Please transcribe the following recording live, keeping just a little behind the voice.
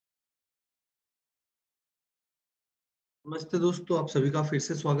नमस्ते दोस्तों, आप सभी का फिर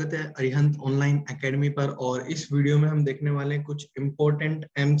से स्वागत है अरिहंत ऑनलाइन एकेडमी पर। और इस वीडियो में हम देखने वाले हैं कुछ इम्पोर्टेंट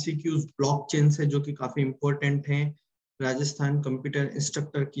एमसीक्यूज ब्लॉकचेन से, जो कि काफी इम्पोर्टेंट हैं। राजस्थान कंप्यूटर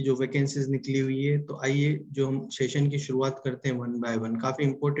इंस्ट्रक्टर की जो वैकेंसीज निकली हुई है, तो आइए जो हम सेशन की शुरुआत करते हैं वन बाय वन। काफी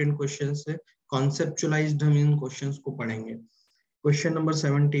इंपॉर्टेंट क्वेश्चन है, कॉन्सेप्चुअलाइज्ड हम इन क्वेश्चंस को पढ़ेंगे। Question number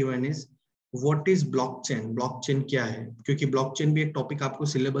 71 is what is blockchain. Blockchain क्या है? क्योंकि ब्लॉकचेन भी एक टॉपिक आपको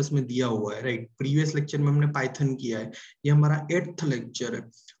सिलेबस में दिया हुआ है, राइट। प्रीवियस लेक्चर में हमने पाइथन किया है, ये हमारा 8th लेक्चर है।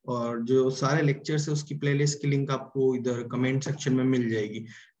 और जो सारे लेक्चर्स है उसकी प्लेलिस्ट की लिंक आपको इधर कमेंट सेक्शन में मिल जाएगी।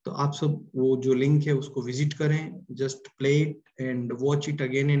 तो आप सब वो जो लिंक है उसको विजिट करें, just play it and watch it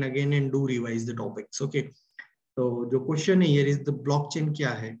again and do revise the topics, okay. तो जो क्वेश्चन है हियर इज द ब्लॉकचेन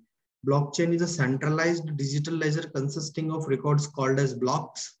क्या है। Blockchain is a centralized digital ledger consisting of records called as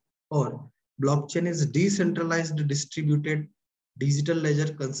blocks, or blockchain is decentralized distributed digital ledger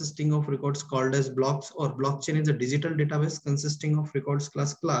consisting of records called as blocks, or blockchain is a digital database consisting of records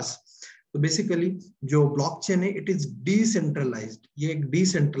class. तो basically जो blockchain है it is decentralised. ये एक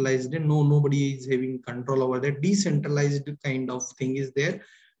decentralised है, nobody is having control over that. Decentralized kind of thing is there.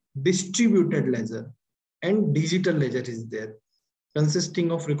 Distributed ledger and digital ledger is there,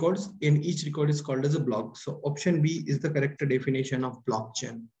 consisting of records, and each record is called as a block. So option B is the correct definition of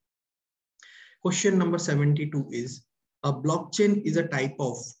blockchain. Question number 72 is a blockchain is a type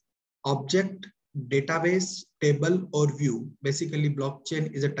of object, database, table or view. Basically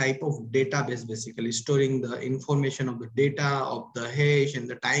blockchain is a type of database, basically storing the information of the data, of the hash and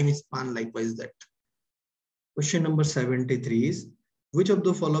the time span, likewise that. Question number 73 is which of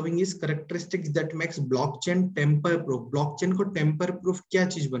the following is characteristics that makes blockchain tamper proof. Blockchain को tamper proof क्या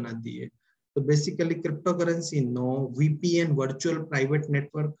चीज बनाती है? तो basically cryptocurrency no, VPN virtual private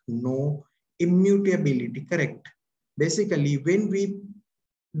network no, immutability correct. Basically when we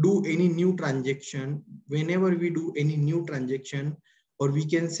do any new transaction, whenever we do any new transaction, or we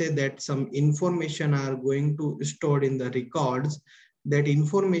can say that some information are going to stored in the records, that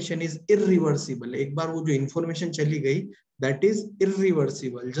information is irreversible. एक बार वो जो information चली गई, that is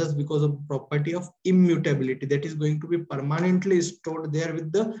irreversible just because of property of immutability, that is going to be permanently stored there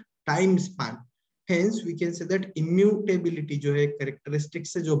with the time span. Hence we can say that immutability जो है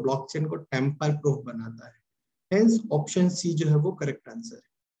characteristics है जो blockchain को tamper proof बनाता है. Hence option C जो है वो correct answer है.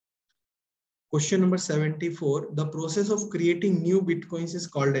 Question number 74, the process of creating new bitcoins is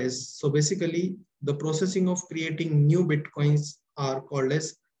called as. So basically the processing of creating new bitcoins are called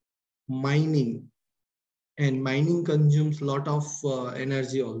as mining, and mining consumes a lot of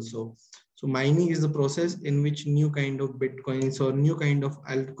energy also. So mining is the process in which new kind of bitcoins or new kind of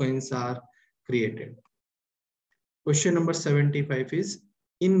altcoins are created. Question number 75 is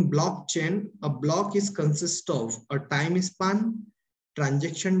in blockchain, a block is consist of a time span,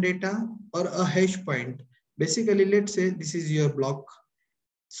 transaction data or a hash point. Basically let's say this is your block.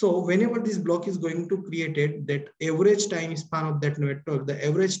 So whenever this block is going to created, that average time span of that network, the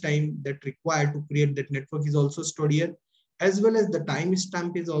average time that required to create that network is also stored here, as well as the time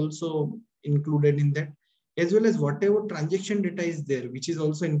stamp is also included in that, as well as whatever transaction data is there, which is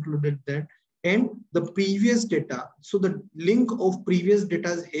also included there, and the previous data. So the link of previous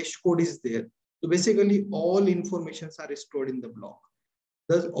data's hash code is there. So basically all informations are stored in the block.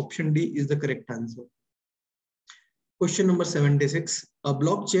 Thus option D is the correct answer. Question number 76. A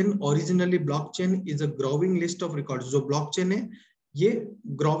blockchain, originally blockchain is a growing list of records. जो blockchain है ये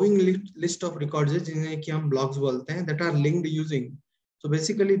growing list of records है जिन्हें कि हम blocks बोलते हैं, that are linked using. So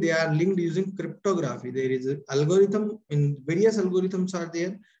basically they are linked using cryptography. There is an algorithm, in various algorithms are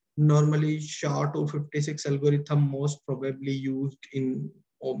there. Normally SHA-256 algorithm most probably used in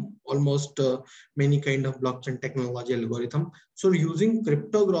almost many kind of blockchain technology algorithm. So using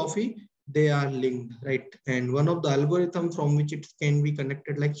cryptography they are linked, right? And one of the algorithm from which it can be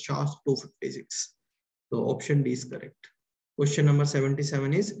connected like SHA-256. So option D is correct. Question number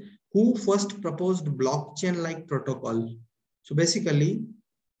 77 is who first proposed blockchain-like protocol? So basically,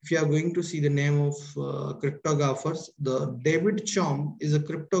 if you are going to see the name of cryptographers, the David Chaum is a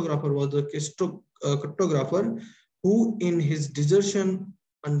cryptographer, was a cryptographer who in his dissertation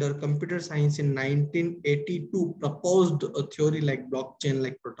under computer science in 1982 proposed a theory like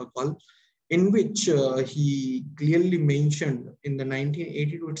blockchain-like protocol, in which he clearly mentioned in the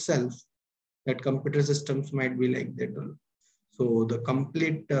 1982 itself that computer systems might be like that. So the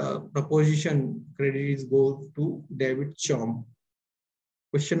complete proposition credit is goes to David Chaum.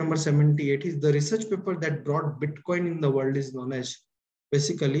 Question number 78 is the research paper that brought Bitcoin in the world is known as.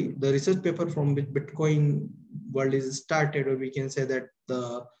 Basically, the research paper from which Bitcoin world is started, or we can say that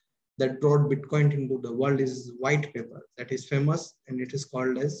that brought Bitcoin into the world is white paper. That is famous and it is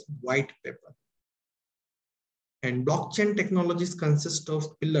called as white paper. And blockchain technologies consist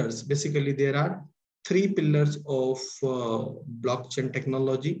of pillars. Basically, there are 3 pillars of blockchain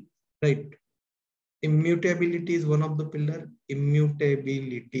technology, right? Immutability is one of the pillar.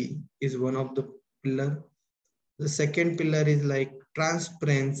 Immutability is one of the pillar. The second pillar is like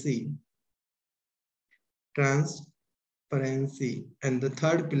transparency. Transparency. And the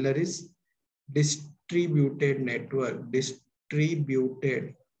third pillar is distributed network.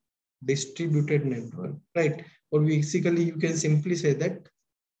 Distributed network, right? Or basically, you can simply say that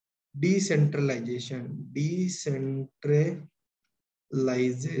decentralization.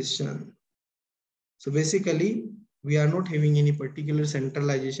 So basically, we are not having any particular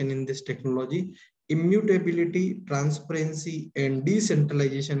centralization in this technology. Immutability, transparency, and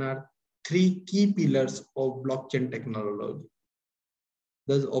decentralization are 3 key pillars of blockchain technology.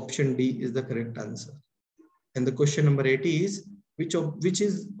 Thus, option D is the correct answer. And the question number 80 is which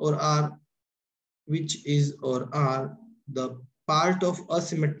is or are the part of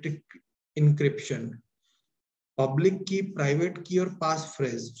asymmetric encryption? Public key, private key, or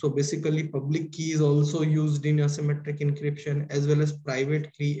passphrase. So basically, public key is also used in asymmetric encryption, as well as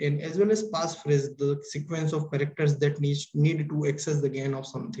private key, and as well as passphrase, the sequence of characters that need to access the gain of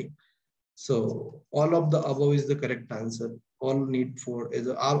something. So all of the above is the correct answer. All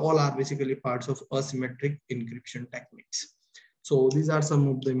are basically parts of asymmetric encryption techniques. So these are some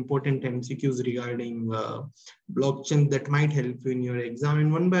of the important MCQs regarding blockchain that might help you in your exam.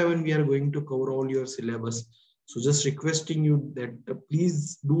 And one by one, we are going to cover all your syllabus. So just requesting you that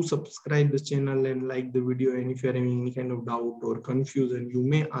please do subscribe the channel and like the video. And if you are having any kind of doubt or confusion, you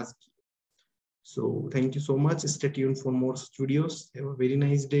may ask. So thank you so much. Stay tuned for more videos. Have a very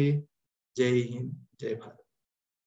nice day. Jai Hind, Jai Bharat.